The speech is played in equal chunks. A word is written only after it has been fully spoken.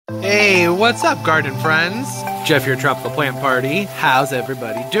Hey, what's up, garden friends? Jeff, your tropical plant party. How's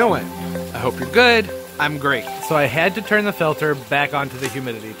everybody doing? I hope you're good. I'm great. So I had to turn the filter back onto the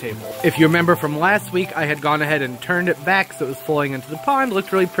humidity table. If you remember from last week, I had gone ahead and turned it back so it was flowing into the pond. It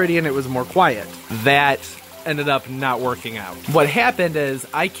looked really pretty and it was more quiet. That ended up not working out. What happened is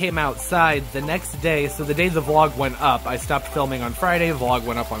I came outside the next day, so the day the vlog went up, I stopped filming on Friday, vlog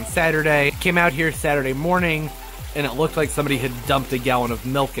went up on Saturday. Came out here Saturday morning, and it looked like somebody had dumped a gallon of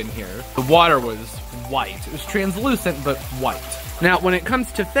milk in here. The water was white. It was translucent, but white. Now, when it comes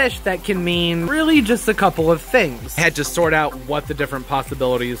to fish, that can mean really just a couple of things. I had to sort out what the different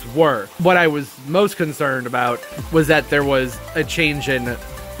possibilities were. What I was most concerned about was that there was a change in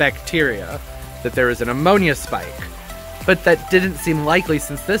bacteria, that there was an ammonia spike. But that didn't seem likely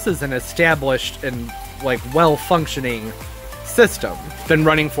since this is an established and well-functioning system. It's been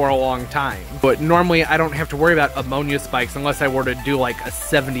running for a long time. But normally I don't have to worry about ammonia spikes unless I were to do like a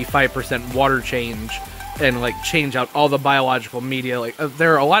 75% water change and change out all the biological media.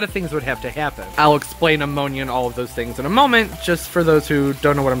 There are a lot of things that would have to happen. I'll explain ammonia and all of those things in a moment, just for those who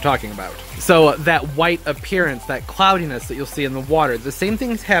don't know what I'm talking about. So that white appearance, that cloudiness that you'll see in the water, the same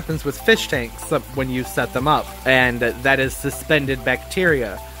thing happens with fish tanks when you set them up, and that is suspended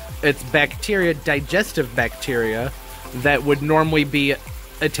bacteria. It's bacteria, digestive bacteria, that would normally be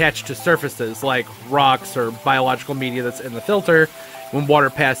attached to surfaces like rocks or biological media that's in the filter. When water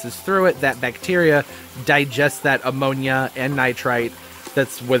passes through it, that bacteria digests that ammonia and nitrite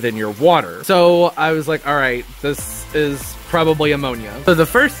that's within your water. So I was like, all right, this is probably ammonia. So the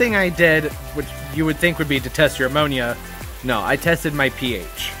first thing I did, which you would think would be to test your ammonia, no, I tested my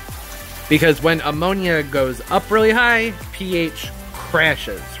pH. Because when ammonia goes up really high, pH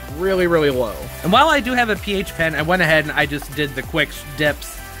crashes really, really low. And while I do have a pH pen, I went ahead and I just did the quick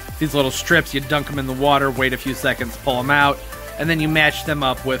dips. These little strips, you dunk them in the water, wait a few seconds, pull them out, and then you match them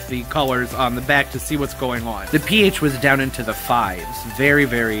up with the colors on the back to see what's going on. The pH was down into the 5s. Very,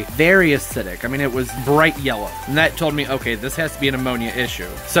 very, very acidic. I mean, it was bright yellow. And that told me, okay, this has to be an ammonia issue.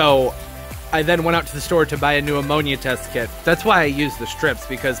 So I then went out to the store to buy a new ammonia test kit. That's why I used the strips,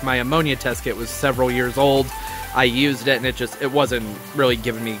 because my ammonia test kit was several years old. I used it and it wasn't really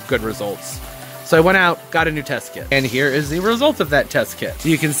giving me good results. So I went out, got a new test kit. And here is the result of that test kit. So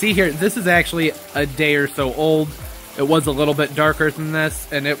you can see here, this is actually a day or so old. It was a little bit darker than this,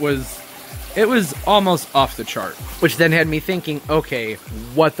 and it was almost off the chart. Which then had me thinking, okay,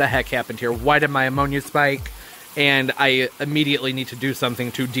 what the heck happened here? Why did my ammonia spike? And I immediately need to do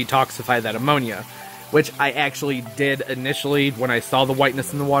something to detoxify that ammonia. Which I actually did initially when I saw the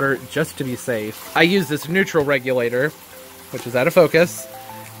whiteness in the water, just to be safe. I use this neutral regulator, which is out of focus.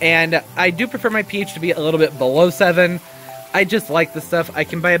 And I do prefer my pH to be a little bit below 7. I just like the stuff. I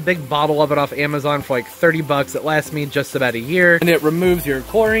can buy a big bottle of it off Amazon for like 30 bucks. It lasts me just about a year. And it removes your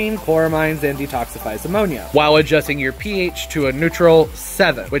chlorine, chloramines, and detoxifies ammonia while adjusting your pH to a neutral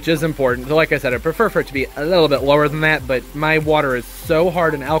 7, which is important. So like I said, I prefer for it to be a little bit lower than that, but my water is so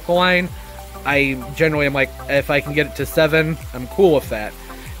hard and alkaline, I generally am like, if I can get it to 7, I'm cool with that.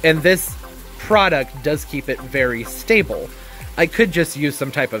 And this product does keep it very stable. I could just use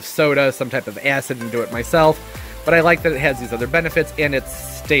some type of soda, some type of acid, and do it myself. But I like that it has these other benefits, and it's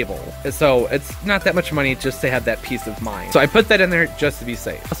stable. So it's not that much money just to have that peace of mind. So I put that in there just to be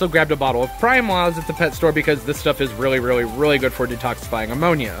safe. Also grabbed a bottle of Prime Laws at the pet store because this stuff is really, really, really good for detoxifying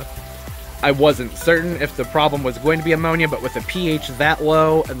ammonia. I wasn't certain if the problem was going to be ammonia, but with the pH that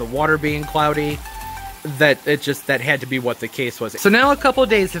low and the water being cloudy, that had to be what the case was. So now a couple of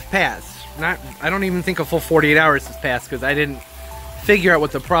days have passed. I don't even think a full 48 hours has passed because I didn't figure out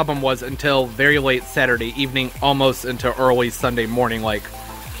what the problem was until very late Saturday evening, almost into early Sunday morning, like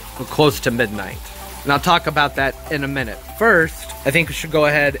close to midnight. And I'll talk about that in a minute. First, I think we should go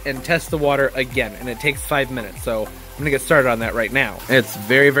ahead and test the water again, and it takes 5 minutes, so I'm gonna get started on that right now. It's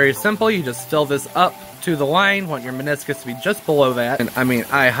very, very simple. You just fill this up to the line. Want your meniscus to be just below that. And I mean,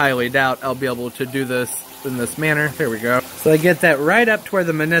 I highly doubt I'll be able to do this in this manner. There we go. So I get that right up to where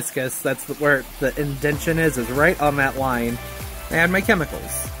the meniscus, that's where the indention is right on that line. Add my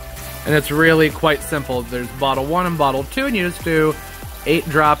chemicals. And it's really quite simple. There's bottle 1 and bottle 2, and you just do 8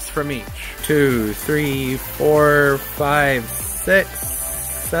 drops from each. 2, 3, 4, 5, 6,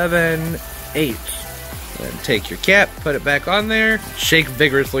 7, 8. Then take your cap, put it back on there, shake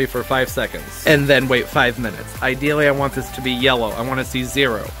vigorously for 5 seconds, and then wait 5 minutes. Ideally, I want this to be yellow. I want to see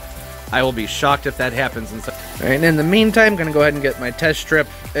 0. I will be shocked if that happens. Alright, in the meantime, I'm going to go ahead and get my test strip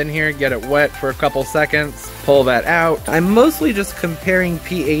in here, get it wet for a couple seconds, pull that out. I'm mostly just comparing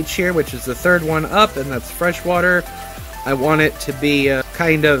pH here, which is the 3rd one up, and that's fresh water. I want it to be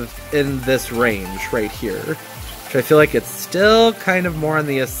kind of in this range right here. which I feel like it's still kind of more on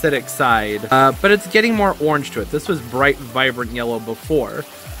the acidic side, but it's getting more orange to it. This was bright, vibrant yellow before.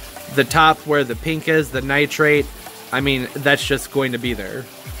 The top where the pink is, the nitrate, I mean, that's just going to be there.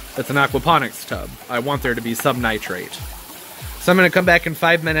 It's an aquaponics tub. I want there to be some nitrate. So I'm going to come back in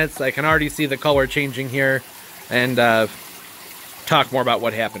 5 minutes. I can already see the color changing here and talk more about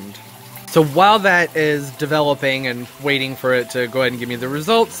what happened. So while that is developing and waiting for it to go ahead and give me the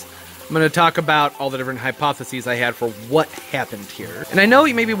results, I'm going to talk about all the different hypotheses I had for what happened here. And I know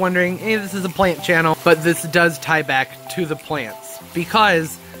you may be wondering, hey, this is a plant channel, but this does tie back to the plants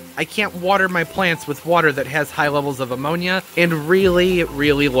because I can't water my plants with water that has high levels of ammonia and really,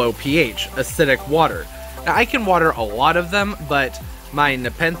 really low pH, acidic water. Now, I can water a lot of them, but my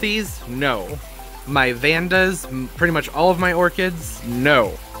Nepenthes, no. My Vandas, pretty much all of my orchids,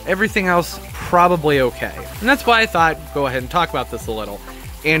 no. Everything else, probably okay. And that's why I thought, go ahead and talk about this a little.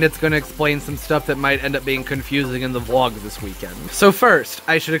 And it's going to explain some stuff that might end up being confusing in the vlog this weekend. So first,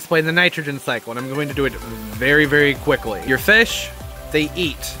 I should explain the nitrogen cycle, and I'm going to do it very, very quickly. Your fish, they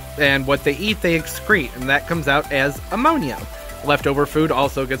eat, and what they eat, they excrete, and that comes out as ammonia. Leftover food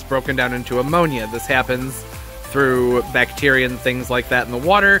also gets broken down into ammonia. This happens through bacteria and things like that in the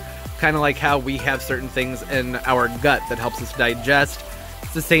water, kind of like how we have certain things in our gut that helps us digest.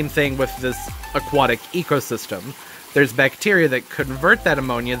 It's the same thing with this aquatic ecosystem. There's bacteria that convert that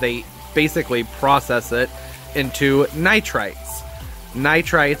ammonia. They basically process it into nitrites.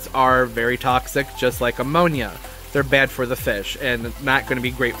 Nitrites are very toxic, just like ammonia. They're bad for the fish and not going to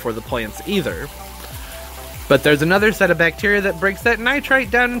be great for the plants either. But there's another set of bacteria that breaks that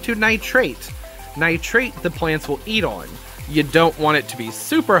nitrite down into nitrate. Nitrate the plants will eat on. You don't want it to be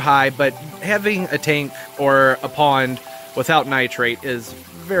super high, but having a tank or a pond without nitrate is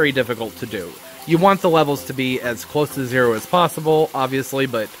very difficult to do. You want the levels to be as close to zero as possible, obviously,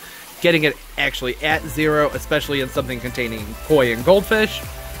 but getting it actually at zero, especially in something containing koi and goldfish,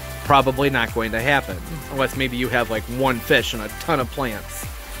 probably not going to happen. Unless maybe you have like one fish and a ton of plants,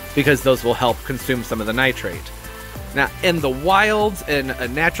 because those will help consume some of the nitrate. Now, in the wilds, in a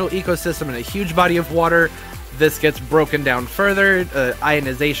natural ecosystem, in a huge body of water, this gets broken down further.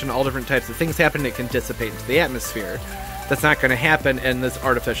 Ionization, all different types of things happen. It can dissipate into the atmosphere. That's not going to happen in this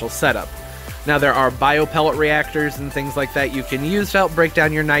artificial setup. Now, there are biopellet reactors and things like that you can use to help break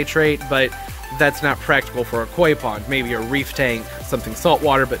down your nitrate, but that's not practical for a koi pond. Maybe a reef tank, something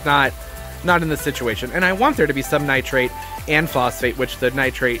saltwater, but not in this situation. And I want there to be some nitrate and phosphate, which the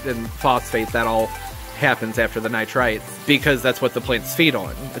nitrate and phosphate, that all happens after the nitrites, because that's what the plants feed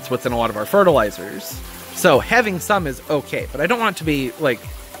on. It's what's in a lot of our fertilizers. So having some is okay, but I don't want it to be like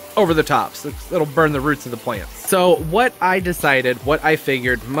over the top, so it'll burn the roots of the plants. So what I decided, what I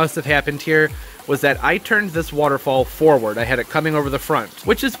figured must have happened here, was that I turned this waterfall forward. I had it coming over the front,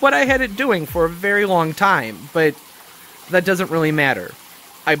 which is what I had it doing for a very long time, but that doesn't really matter.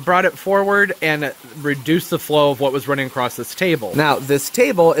 I brought it forward and reduced the flow of what was running across this table. Now, this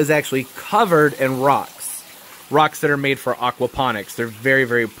table is actually covered in rocks. Rocks that are made for aquaponics. They're very,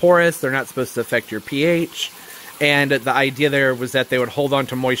 very porous. They're not supposed to affect your pH. And the idea there was that they would hold on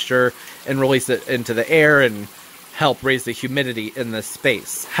to moisture and release it into the air and help raise the humidity in this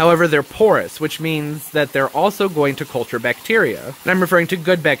space. However, they're porous, which means that they're also going to culture bacteria. And I'm referring to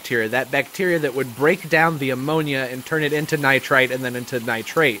good bacteria, that bacteria that would break down the ammonia and turn it into nitrite and then into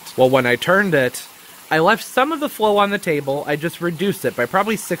nitrate. Well, when I turned it, I left some of the flow on the table. I just reduced it by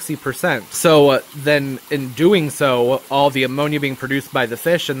probably 60%. So then in doing so, all the ammonia being produced by the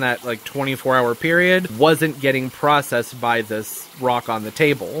fish in that like 24-hour period wasn't getting processed by this rock on the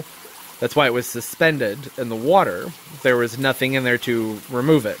table. That's why it was suspended in the water. There was nothing in there to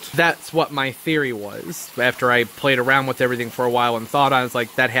remove it. That's what my theory was. After I played around with everything for a while and thought on it, I was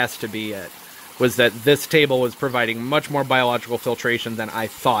like, that has to be it. Was that this table was providing much more biological filtration than I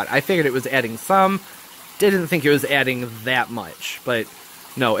thought. I figured it was adding some. Didn't think it was adding that much. But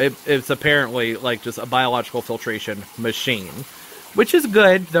no, it's apparently like just a biological filtration machine. Which is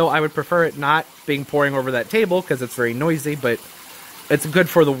good, though I would prefer it not being pouring over that table because it's very noisy, but it's good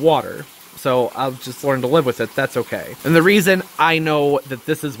for the water, so I'll just learn to live with it. That's okay. And the reason I know that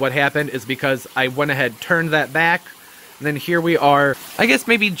this is what happened is because I went ahead, turned that back, and then here we are, I guess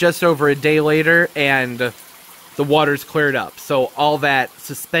maybe just over a day later, and the water's cleared up. So all that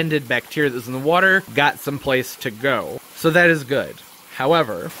suspended bacteria that was in the water got some place to go. So that is good.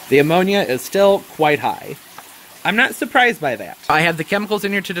 However, the ammonia is still quite high. I'm not surprised by that. I have the chemicals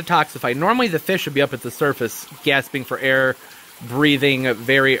in here to detoxify. Normally the fish would be up at the surface, gasping for air, breathing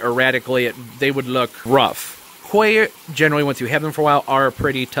very erratically. They would look rough. Koi, generally, once you have them for a while, are a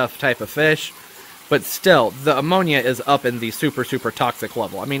pretty tough type of fish. But still, the ammonia is up in the super, super toxic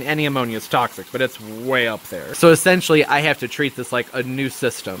level. I mean, any ammonia is toxic, but it's way up there. So essentially, I have to treat this like a new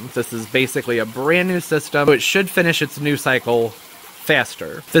system. This is basically a brand new system, so it should finish its new cycle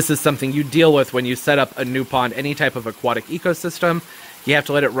faster. This is something you deal with when you set up a new pond, any type of aquatic ecosystem. You have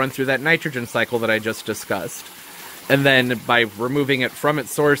to let it run through that nitrogen cycle that I just discussed. And then by removing it from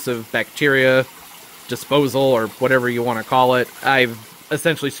its source of bacteria, disposal, or whatever you want to call it, I've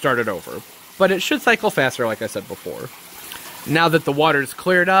essentially started over. But it should cycle faster, like I said before. Now that the water's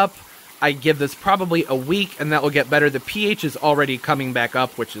cleared up, I give this probably a week, and that will get better. The pH is already coming back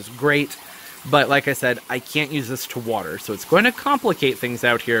up, which is great. But like I said, I can't use this to water, so it's going to complicate things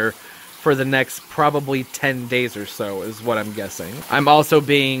out here for the next probably 10 days or so, is what I'm guessing. I'm also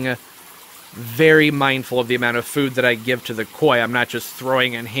being very mindful of the amount of food that I give to the koi. I'm not just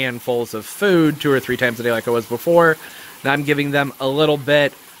throwing in handfuls of food 2 or 3 times a day like I was before. Now I'm giving them a little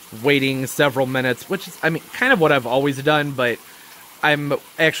bit, waiting several minutes, which is, I mean, kind of what I've always done, but I'm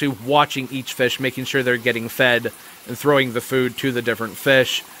actually watching each fish, making sure they're getting fed and throwing the food to the different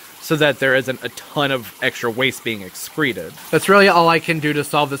fish so that there isn't a ton of extra waste being excreted. That's really all I can do to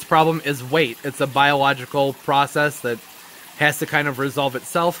solve this problem is wait. It's a biological process that has to kind of resolve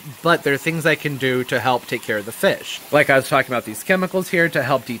itself, but there are things I can do to help take care of the fish. Like I was talking about these chemicals here to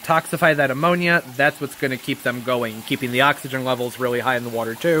help detoxify that ammonia. That's what's going to keep them going, keeping the oxygen levels really high in the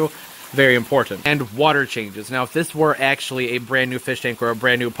water too. Very important. And water changes. Now, if this were actually a brand new fish tank or a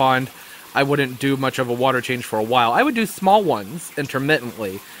brand new pond, I wouldn't do much of a water change for a while. I would do small ones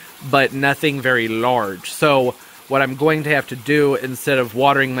intermittently, but nothing very large. So what I'm going to have to do, instead of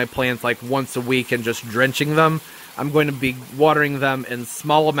watering my plants like once a week and just drenching them, I'm going to be watering them in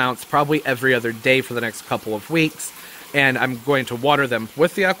small amounts, probably every other day for the next couple of weeks. And I'm going to water them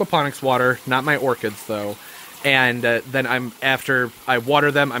with the aquaponics water, not my orchids though. And then after I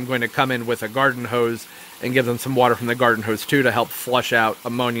water them, I'm going to come in with a garden hose and give them some water from the garden hose too to help flush out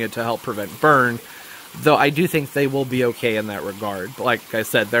ammonia to help prevent burn. Though I do think they will be okay in that regard. But like I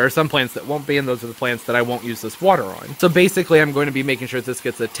said, there are some plants that won't be, and those are the plants that I won't use this water on. So basically, I'm going to be making sure that this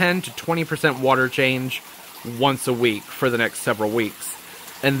gets a 10 to 20% water change once a week for the next several weeks.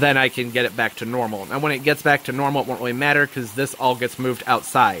 And then I can get it back to normal. And when it gets back to normal, it won't really matter because this all gets moved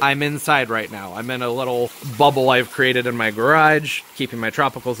outside. I'm inside right now. I'm in a little bubble I've created in my garage, keeping my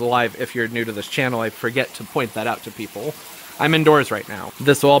tropicals alive. If you're new to this channel, I forget to point that out to people. I'm indoors right now.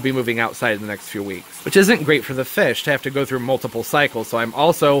 This will all be moving outside in the next few weeks, which isn't great for the fish to have to go through multiple cycles. So I'm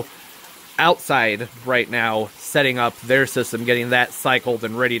also outside right now setting up their system, getting that cycled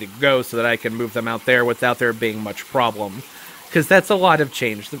and ready to go so that I can move them out there without there being much problem. Because that's a lot of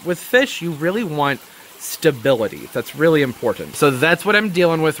change. With fish, you really want stability. That's really important. So that's what I'm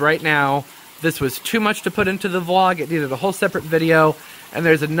dealing with right now. This was too much to put into the vlog. It needed a whole separate video. And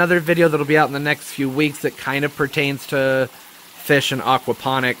there's another video that'll be out in the next few weeks that kind of pertains to fish and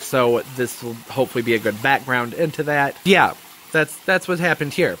aquaponics. So this will hopefully be a good background into that. Yeah, that's what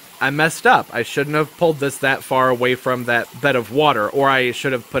happened here. I messed up. I shouldn't have pulled this that far away from that bed of water, or I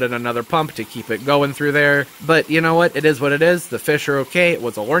should have put in another pump to keep it going through there. But you know what? It is what it is. The fish are okay. It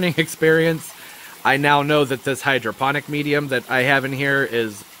was a learning experience. I now know that this hydroponic medium that I have in here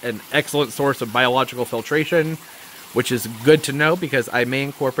is an excellent source of biological filtration, which is good to know because I may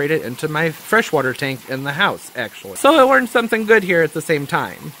incorporate it into my freshwater tank in the house, actually. So I learned something good here at the same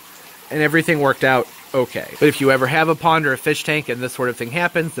time, and everything worked out okay. But if you ever have a pond or a fish tank and this sort of thing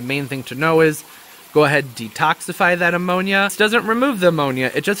happens, the main thing to know is go ahead and detoxify that ammonia. This doesn't remove the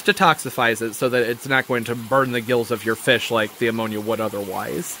ammonia, it just detoxifies it so that it's not going to burn the gills of your fish like the ammonia would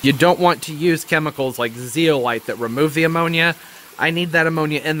otherwise. You don't want to use chemicals like zeolite that remove the ammonia. I need that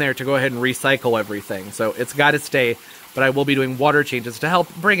ammonia in there to go ahead and recycle everything, so it's got to stay, but I will be doing water changes to help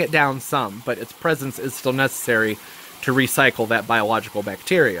bring it down some, but its presence is still necessary to recycle that biological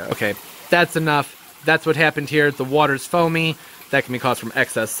bacteria. Okay, that's enough. That's what happened here. The water's foamy. That can be caused from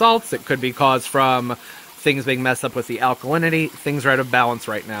excess salts. It could be caused from things being messed up with the alkalinity. Things are out of balance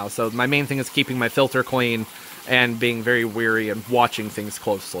right now. So my main thing is keeping my filter clean and being very wary and watching things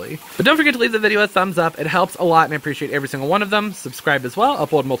closely. But don't forget to leave the video a thumbs up. It helps a lot and I appreciate every single one of them. Subscribe as well.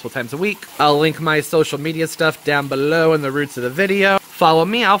 Upload multiple times a week. I'll link my social media stuff down below in the roots of the video. Follow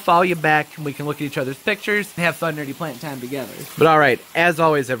me, I'll follow you back, and we can look at each other's pictures and have fun nerdy plant time together. But alright, as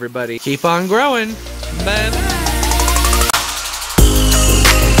always everybody, keep on growing. Bye-bye.